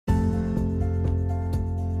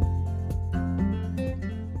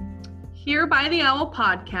Here by the Owl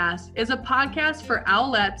podcast is a podcast for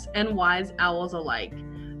owlets and wise owls alike.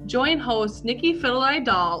 Join hosts Nikki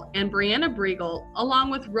Fiddle-Dahl and Brianna Briegel,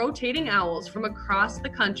 along with rotating owls from across the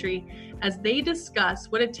country, as they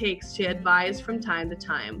discuss what it takes to advise from time to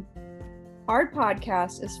time. Our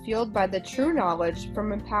podcast is fueled by the true knowledge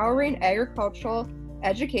from empowering agricultural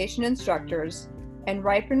education instructors and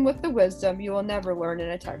ripened with the wisdom you will never learn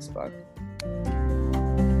in a textbook.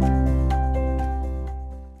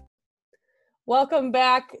 Welcome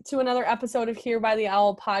back to another episode of Here by the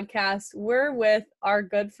Owl podcast. We're with our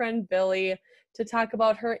good friend Billy to talk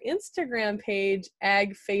about her Instagram page,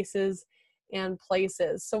 Ag Faces and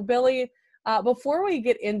Places. So Billy, before we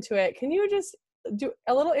get into it, can you just do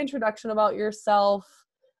a little introduction about yourself,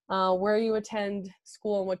 where you attend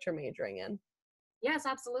school and what you're majoring in? Yes,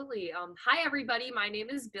 absolutely. Hi, everybody. My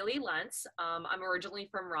name is Billy Lentz. I'm originally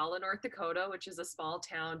from Rolla, North Dakota, which is a small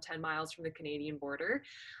town 10 miles from the Canadian border.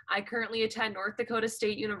 I currently attend North Dakota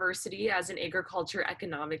State University as an agriculture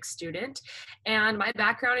economics student. And my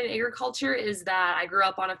background in agriculture is that I grew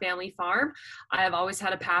up on a family farm. I have always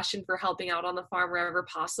had a passion for helping out on the farm wherever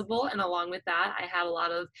possible. And along with that, I had a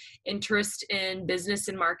lot of interest in business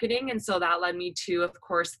and marketing. And so that led me to, of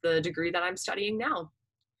course, the degree that I'm studying now.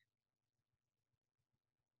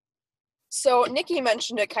 So Nikki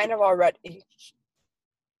mentioned it kind of already.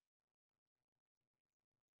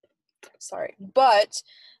 Sorry, but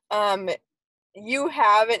you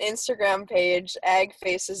have an Instagram page, Ag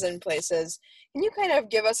Faces and Places. Can you kind of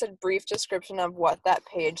give us a brief description of what that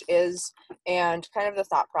page is and kind of the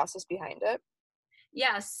thought process behind it?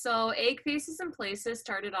 Yes, so Ag Faces and Places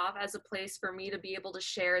started off as a place for me to be able to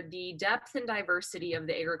share the depth and diversity of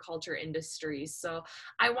the agriculture industry. So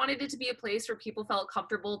I wanted it to be a place where people felt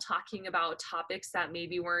comfortable talking about topics that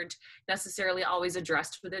maybe weren't necessarily always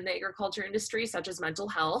addressed within the agriculture industry, such as mental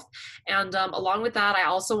health. And along with that, I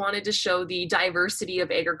also wanted to show the diversity of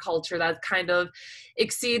agriculture that kind of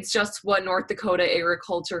exceeds just what North Dakota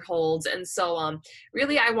agriculture holds. And so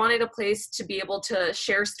really, I wanted a place to be able to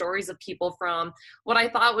share stories of people from what I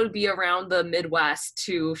thought would be around the Midwest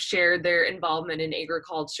to share their involvement in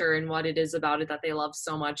agriculture and what it is about it that they love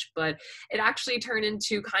so much. But it actually turned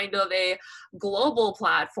into kind of a global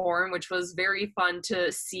platform, which was very fun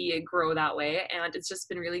to see it grow that way. And it's just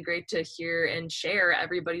been really great to hear and share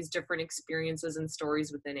everybody's different experiences and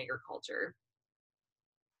stories within agriculture.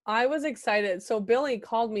 I was excited. So Billy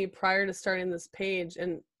called me prior to starting this page,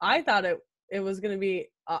 and I thought it was going to be,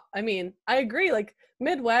 I agree, like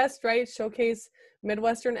Midwest, right? Showcase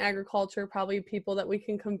Midwestern agriculture, probably people that we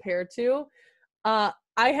can compare to. I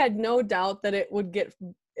had no doubt that it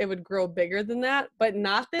would grow bigger than that, but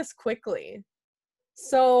not this quickly.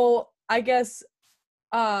 So I guess,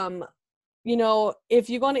 if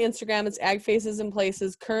you go on Instagram, it's Ag Faces and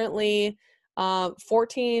Places. Currently, over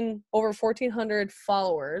 1,400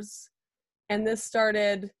 followers. And this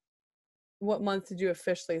started, what month did you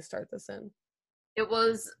officially start this in? It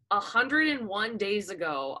was 101 days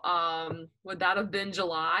ago. Would that have been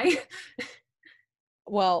July?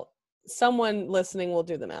 Well, someone listening will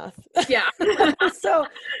do the math. Yeah. So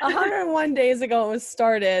 101 days ago it was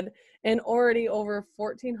started, and already over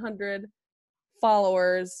 1,400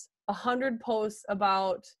 followers, 100 posts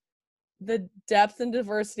about the depth and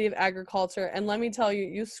diversity of agriculture. And let me tell you,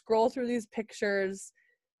 you scroll through these pictures,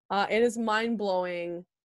 it is mind-blowing,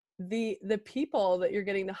 the people that you're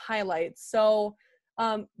getting to highlight. So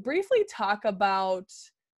briefly talk about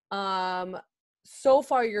so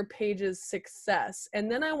far your page's success,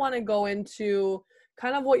 and then I want to go into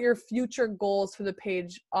kind of what your future goals for the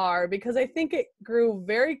page are, because I think it grew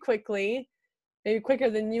very quickly, maybe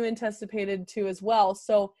quicker than you anticipated to as well.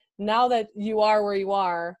 So now that you are where you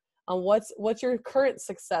are, what's your current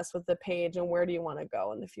success with the page, and where do you want to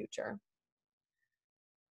go in the future?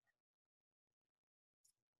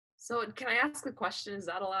 So can I ask a question? Is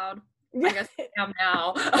that allowed? Yeah. I guess I am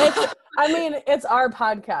now. It's our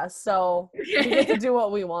podcast, so we get to do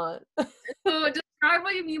what we want. So describe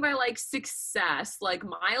what you mean by like success, like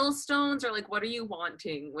milestones, or like what are you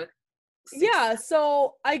wanting with success? Yeah,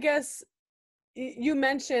 so I guess you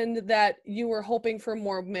mentioned that you were hoping for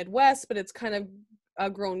more Midwest, but it's kind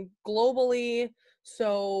of grown globally.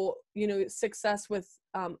 So, success with,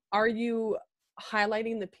 are you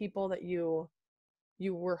highlighting the people that you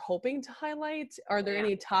were hoping to highlight? Are there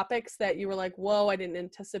any topics that you were like, whoa, I didn't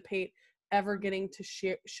anticipate ever getting to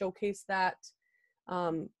showcase that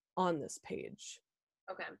on this page?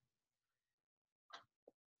 Okay.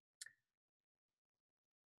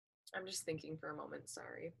 I'm just thinking for a moment,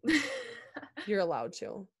 sorry. You're allowed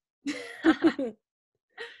to.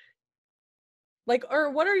 Like,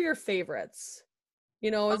 or what are your favorites?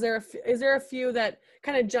 You know, is there a few that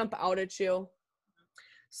kind of jump out at you?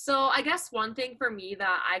 So I guess one thing for me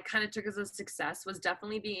that I kind of took as a success was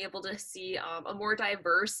definitely being able to see a more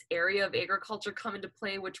diverse area of agriculture come into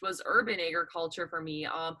play, which was urban agriculture for me.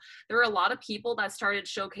 There were a lot of people that started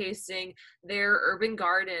showcasing their urban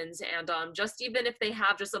gardens, and just even if they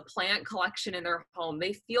have just a plant collection in their home,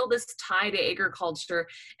 they feel this tie to agriculture,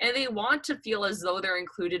 and they want to feel as though they're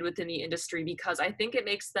included within the industry, because I think it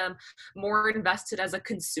makes them more invested as a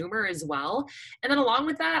consumer as well. And then along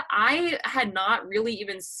with that, I had not really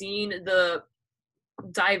even seen the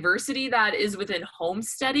diversity that is within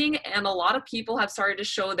homesteading, and a lot of people have started to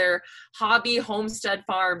show their hobby homestead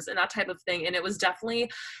farms and that type of thing, and it was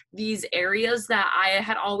definitely these areas that I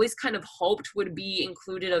had always kind of hoped would be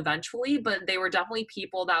included eventually, but they were definitely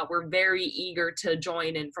people that were very eager to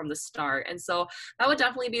join in from the start. And so that would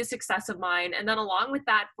definitely be a success of mine. And then along with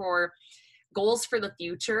that, for goals for the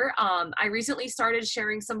future, I recently started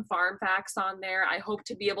sharing some farm facts on there. I hope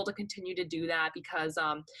to be able to continue to do that, because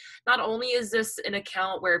not only is this an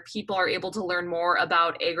account where people are able to learn more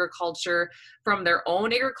about agriculture from their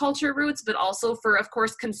own agriculture roots, but also for, of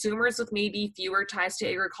course, consumers with maybe fewer ties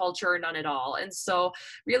to agriculture or none at all. And so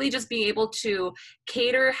really just being able to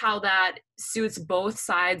cater how that suits both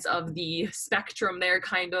sides of the spectrum there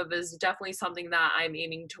kind of is definitely something that I'm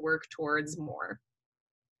aiming to work towards more.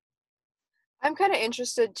 I'm kind of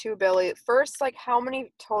interested too, Billy. First, like, how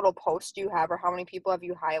many total posts do you have, or how many people have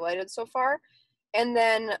you highlighted so far? And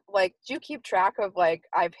then, like, do you keep track of, like,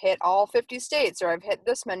 I've hit all 50 states, or I've hit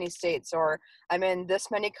this many states, or I'm in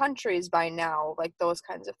this many countries by now, like those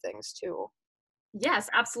kinds of things too? Yes,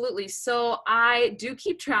 absolutely. So I do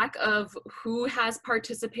keep track of who has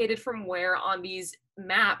participated from where on these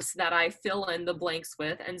maps that I fill in the blanks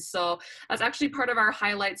with. And so that's actually part of our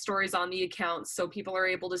highlight stories on the account. So people are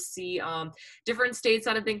able to see different states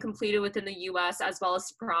that have been completed within the US, as well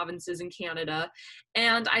as provinces in Canada.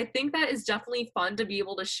 And I think that is definitely fun to be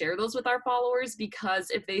able to share those with our followers, because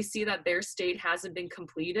if they see that their state hasn't been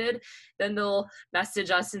completed, then they'll message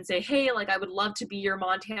us and say, hey, like, I would love to be your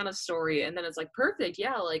Montana story. And then it's like, perfect.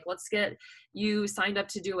 Yeah, like, let's get you signed up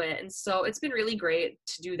to do it. And so it's been really great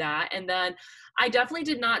to do that. And then I definitely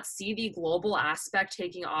did not see the global aspect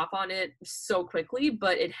taking off on it so quickly,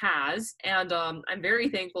 but it has. And I'm very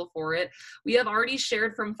thankful for it. We have already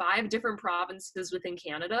shared from 5 different provinces within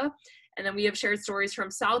Canada. And then we have shared stories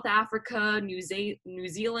from South Africa, New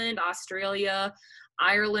Zealand, Australia,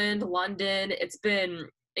 Ireland, London. It's been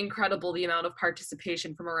incredible, the amount of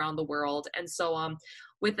participation from around the world. And so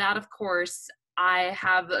with that, of course, I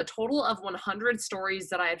have a total of 100 stories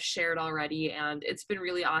that I have shared already, and it's been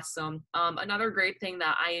really awesome. Another great thing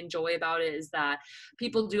that I enjoy about it is that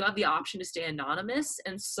people do have the option to stay anonymous.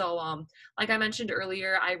 And so, like I mentioned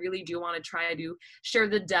earlier, I really do want to try to share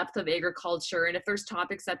the depth of agriculture. And if there's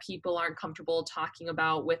topics that people aren't comfortable talking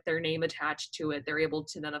about with their name attached to it, they're able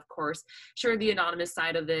to then, of course, share the anonymous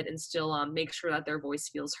side of it and still make sure that their voice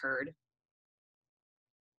feels heard.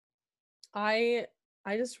 I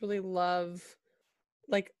just really love,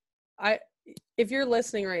 like, I if you're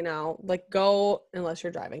listening right now, like, go, unless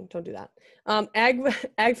you're driving, don't do that.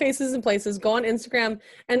 Ag Faces and Places, go on Instagram,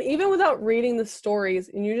 and even without reading the stories,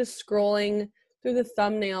 and you're just scrolling through the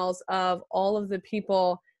thumbnails of all of the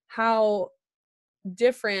people, how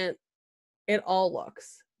different it all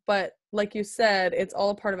looks. But like you said, it's all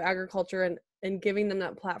a part of agriculture, and giving them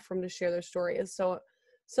that platform to share their story is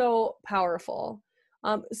so powerful.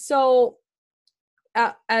 So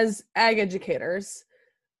as ag educators,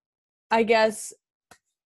 I guess,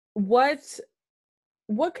 what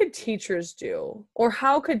could teachers do, or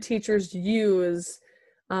how could teachers use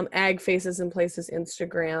Ag Faces and Places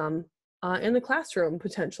Instagram in the classroom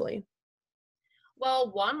potentially?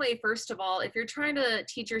 Well, one way, first of all, if you're trying to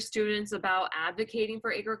teach your students about advocating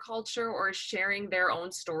for agriculture or sharing their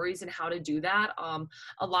own stories and how to do that,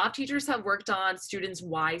 a lot of teachers have worked on students'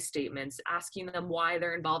 why statements, asking them why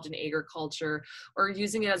they're involved in agriculture, or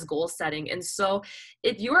using it as goal setting. And so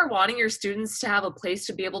if you are wanting your students to have a place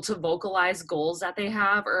to be able to vocalize goals that they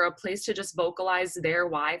have, or a place to just vocalize their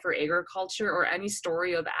why for agriculture, or any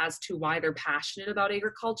story of as to why they're passionate about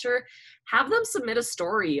agriculture, have them submit a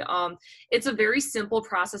story. It's a very simple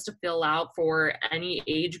process to fill out for any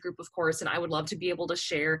age group, of course, and I would love to be able to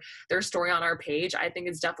share their story on our page. I think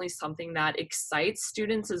it's definitely something that excites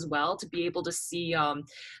students as well, to be able to see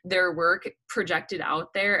their work projected out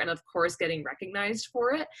there, and of course getting recognized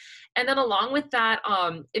for it. And then along with that,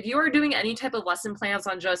 if you are doing any type of lesson plans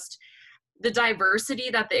on just the diversity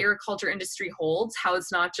that the agriculture industry holds, how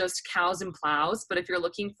it's not just cows and plows, but if you're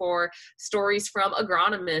looking for stories from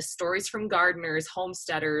agronomists, stories from gardeners,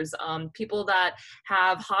 homesteaders, people that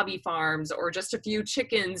have hobby farms or just a few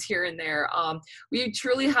chickens here and there, we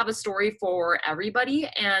truly have a story for everybody.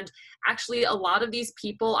 And actually, a lot of these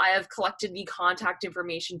people I have collected the contact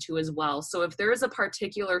information to as well. So if there is a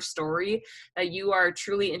particular story that you are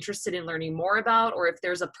truly interested in learning more about, or if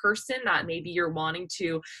there's a person that maybe you're wanting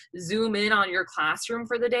to zoom in on your classroom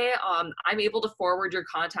for the day, I'm able to forward your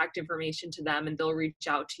contact information to them and they'll reach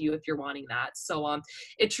out to you if you're wanting that. So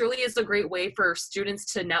it truly is a great way for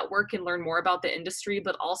students to network and learn more about the industry,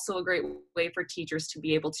 but also a great way for teachers to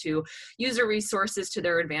be able to use their resources to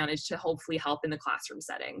their advantage to hopefully help in the classroom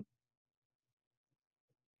setting.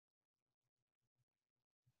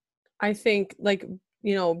 I think, like,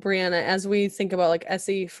 Brianna, as we think about like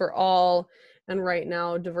SAE for all, and right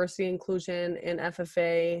now diversity inclusion and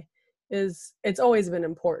FFA it's always been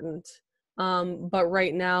important. But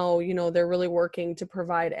right now, they're really working to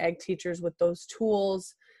provide ag teachers with those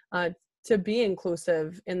tools to be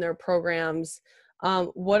inclusive in their programs.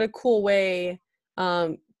 What a cool way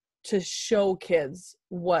to show kids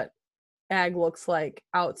what ag looks like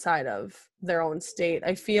outside of their own state.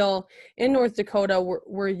 I feel in North Dakota,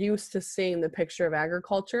 we're used to seeing the picture of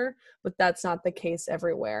agriculture, but that's not the case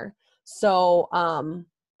everywhere. So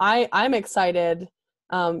I'm excited,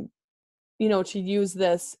 to use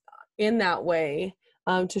this in that way,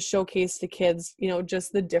 to showcase to kids,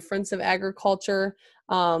 just the difference of agriculture.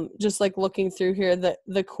 Just like looking through here,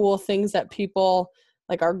 the cool things that people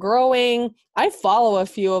like are growing. I follow a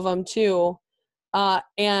few of them too.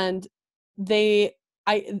 And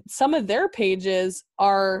some of their pages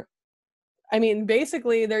are,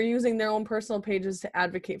 basically they're using their own personal pages to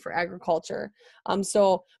advocate for agriculture.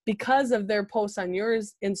 So because of their posts on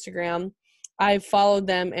yours Instagram, I've followed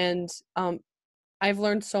them, and I've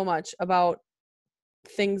learned so much about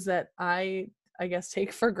things that I guess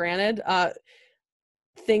take for granted,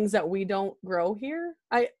 things that we don't grow here.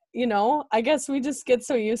 I guess we just get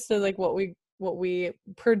so used to like what we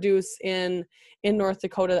produce in North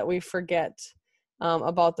Dakota that we forget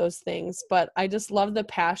about those things. But I just love the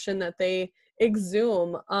passion that they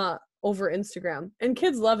exhume over Instagram, and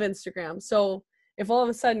kids love Instagram. So if all of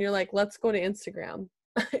a sudden you're like, let's go to Instagram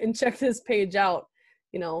and check this page out,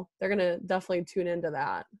 they're gonna definitely tune into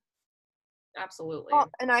that. Absolutely.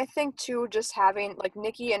 Well, and I think too, just having like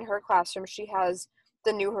Nikki in her classroom, she has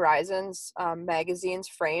the New Horizons magazines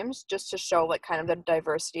frames just to show like kind of the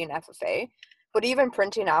diversity in FFA. But even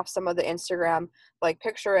printing off some of the Instagram like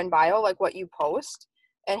picture and bio, like what you post,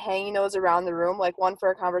 and hanging those around the room, like one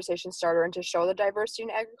for a conversation starter and to show the diversity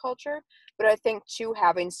in agriculture. But I think too,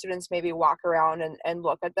 having students maybe walk around and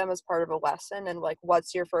look at them as part of a lesson, and like,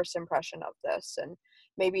 what's your first impression of this? And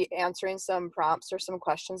maybe answering some prompts or some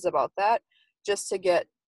questions about that, just to get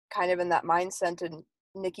kind of in that mindset. And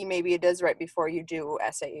Nikki, maybe it is right before you do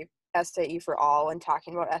SAE for all, and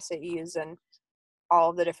talking about SAEs and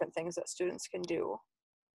all of the different things that students can do.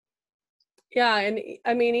 Yeah, and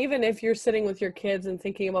even if you're sitting with your kids and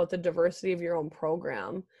thinking about the diversity of your own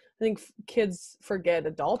program, I think kids forget,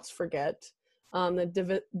 adults forget,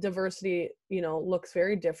 that diversity, looks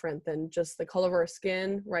very different than just the color of our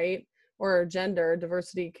skin, right? Or our gender.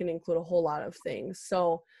 Diversity can include a whole lot of things.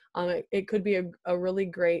 So it could be a really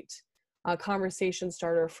great conversation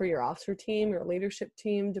starter for your officer team, your leadership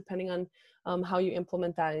team, depending on how you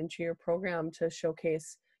implement that into your program, to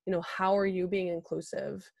showcase, how are you being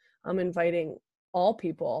inclusive, inviting all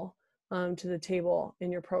people to the table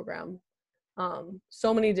in your program.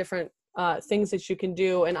 So many different things that you can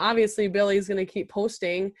do. And obviously Billy's going to keep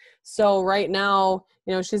posting. So right now,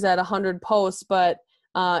 she's at 100 posts, but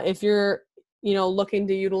if you're, looking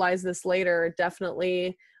to utilize this later,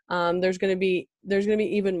 definitely there's going to be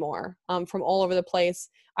even more from all over the place.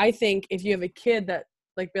 I think if you have a kid that,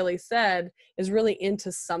 like Billy said, is really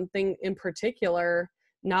into something in particular,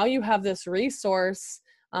 now you have this resource,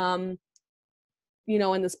 and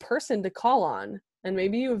this person to call on, and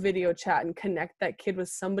maybe you video chat and connect that kid with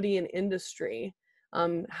somebody in industry.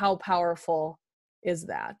 How powerful is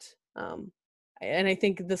that? And I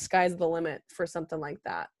think the sky's the limit for something like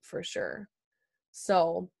that, for sure.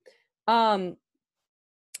 So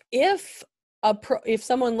if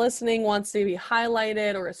someone listening wants to be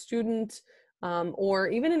highlighted, or a student, or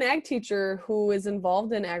even an ag teacher who is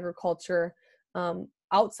involved in agriculture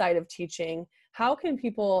outside of teaching, how can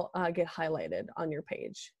people get highlighted on your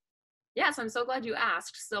page? Yes, I'm so glad you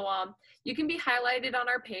asked. So you can be highlighted on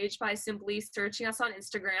our page by simply searching us on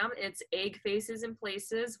Instagram. It's Ag Faces in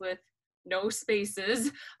Places with no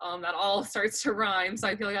spaces. That all starts to rhyme, so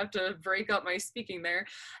I feel like I have to break up my speaking there.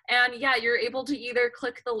 And yeah, you're able to either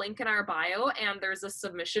click the link in our bio and there's a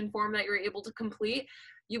submission form that you're able to complete.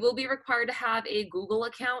 You will be required to have a Google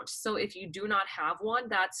account, so if you do not have one,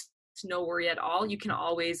 that's no worry at all. You can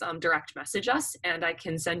always direct message us and I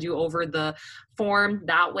can send you over the form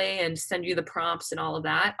that way and send you the prompts and all of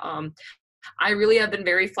that. I really have been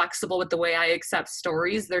very flexible with the way I accept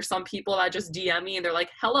stories. There's some people that just DM me and they're like,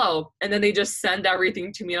 hello, and then they just send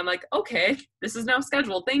everything to me. I'm like, okay, this is now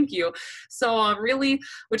scheduled. Thank you. So really,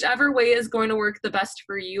 whichever way is going to work the best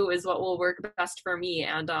for you is what will work best for me.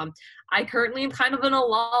 And I currently am kind of in a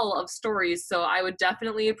lull of stories, so I would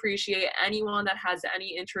definitely appreciate anyone that has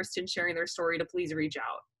any interest in sharing their story to please reach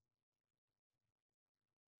out.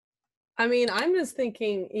 I mean, I'm just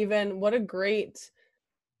thinking even what a great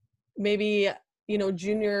maybe,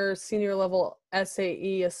 junior, senior level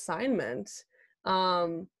SAE assignment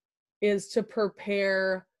is to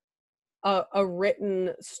prepare a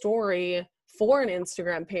written story for an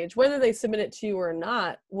Instagram page, whether they submit it to you or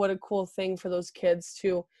not. What a cool thing for those kids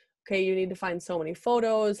to, okay, you need to find so many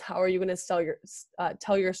photos. How are you going to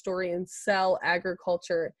tell your story and sell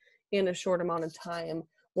agriculture in a short amount of time?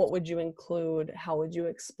 What would you include? How would you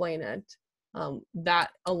explain it? That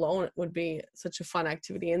alone would be such a fun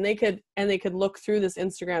activity, and they could look through this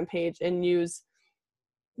Instagram page and use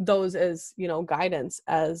those as guidance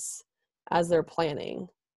as they're planning.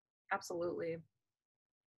 Absolutely.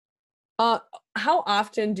 How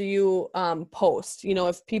often do you post?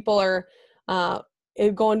 If people are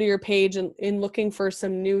going to your page and looking for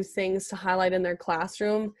some new things to highlight in their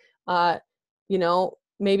classroom,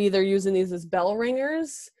 maybe they're using these as bell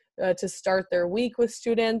ringers to start their week with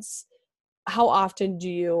students. How often do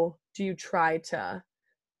you try to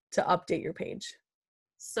update your page?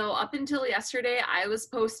 So up until yesterday, I was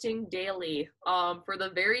posting daily. For the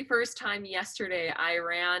very first time yesterday, I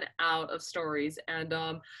ran out of stories, and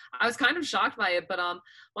I was kind of shocked by it. But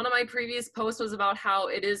one of my previous posts was about how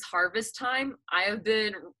it is harvest time. I have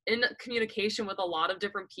been in communication with a lot of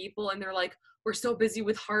different people, and they're like, we're so busy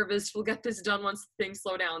with harvest. We'll get this done once things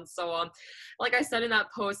slow down. So like I said in that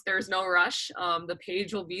post, there's no rush. The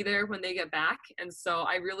page will be there when they get back. And so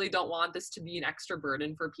I really don't want this to be an extra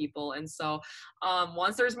burden for people. And so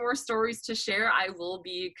once there's more stories to share, I will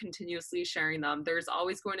be continuously sharing them. There's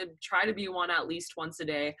always going to try to be one at least once a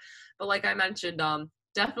day. But like I mentioned,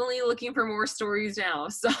 definitely looking for more stories now.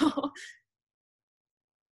 So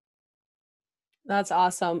that's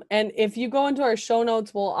awesome. And if you go into our show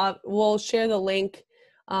notes, we'll share the link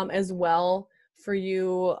as well for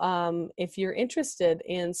you if you're interested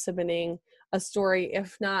in submitting a story.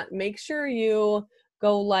 If not, make sure you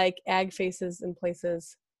go like Ag Faces in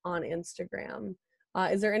Places on Instagram.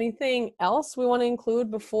 Is there anything else we want to include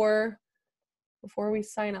before we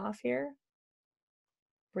sign off here?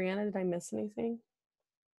 Brianna, did I miss anything?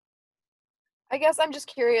 I guess I'm just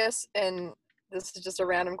curious, and this is just a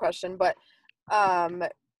random question, but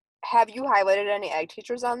have you highlighted any ag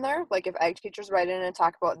teachers on there? Like if ag teachers write in and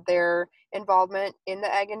talk about their involvement in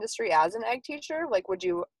the ag industry as an ag teacher, like would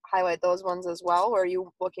you highlight those ones as well? Or are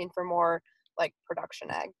you looking for more like production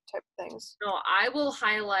ag type things? No, I will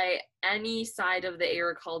highlight any side of the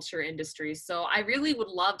agriculture industry. So I really would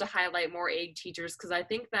love to highlight more ag teachers because I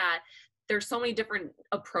think that there's so many different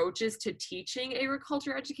approaches to teaching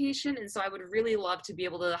agriculture education. And so I would really love to be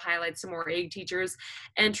able to highlight some more ag teachers.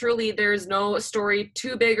 And truly, there's no story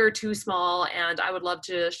too big or too small. And I would love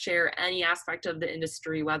to share any aspect of the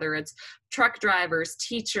industry, whether it's truck drivers,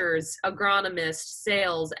 teachers, agronomists,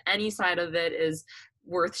 sales, any side of it is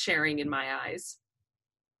worth sharing in my eyes.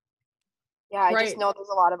 Yeah, I just know there's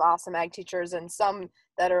a lot of awesome ag teachers and some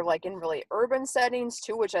that are like in really urban settings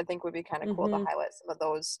too, which I think would be kind of cool to highlight some of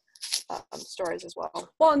those stories as well.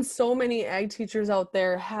 Well, and so many ag teachers out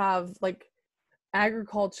there have like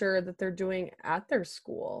agriculture that they're doing at their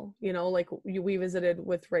school. Like we visited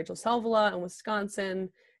with Rachel Salvala in Wisconsin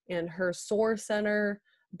and her SOAR Center.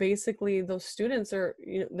 Basically, those students are,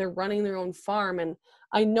 they're running their own farm. And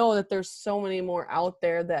I know that there's so many more out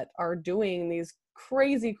there that are doing these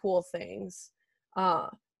crazy cool things.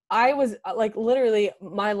 I was like, literally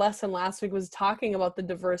my lesson last week was talking about the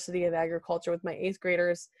diversity of agriculture with my 8th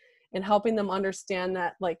graders and helping them understand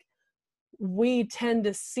that like we tend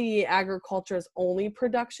to see agriculture as only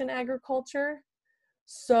production agriculture.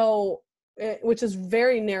 So, which is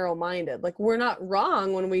very narrow-minded. Like we're not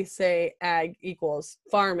wrong when we say ag equals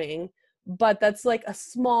farming, but that's like a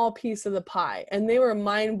small piece of the pie. And they were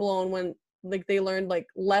mind blown when like they learned like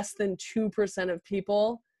less than 2% of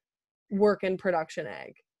people work in production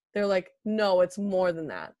ag. They're like, no, it's more than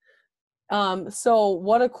that. So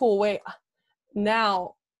what a cool way.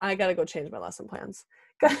 Now I got to go change my lesson plans.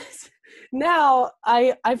 Guys, now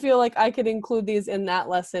I feel like I could include these in that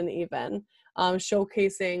lesson even,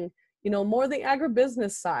 showcasing, more the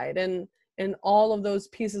agribusiness side and all of those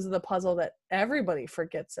pieces of the puzzle that everybody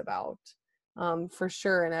forgets about, for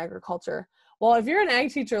sure, in agriculture. Well, if you're an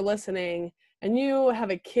ag teacher listening and you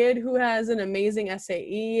have a kid who has an amazing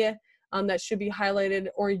SAE that should be highlighted,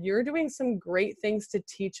 or you're doing some great things to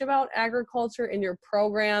teach about agriculture in your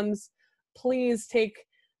programs, please take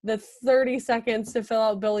the 30 seconds to fill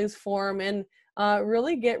out Billy's form and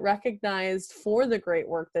really get recognized for the great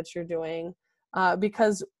work that you're doing,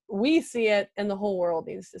 because we see it and the whole world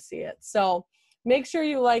needs to see it. So make sure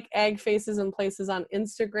you like Ag Faces and Places on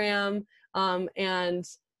Instagram, and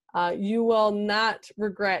you will not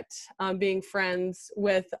regret being friends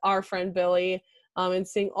with our friend Billy, and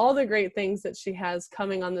seeing all the great things that she has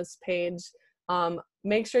coming on this page.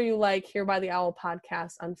 Make sure you like Here by the Owl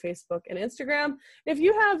podcast on Facebook and Instagram. If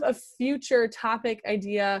you have a future topic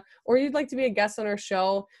idea or you'd like to be a guest on our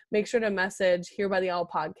show, make sure to message Here by the Owl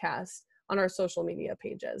podcast on our social media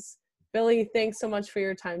pages. Billy, thanks so much for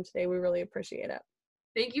your time today. We really appreciate it.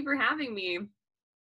 Thank you for having me.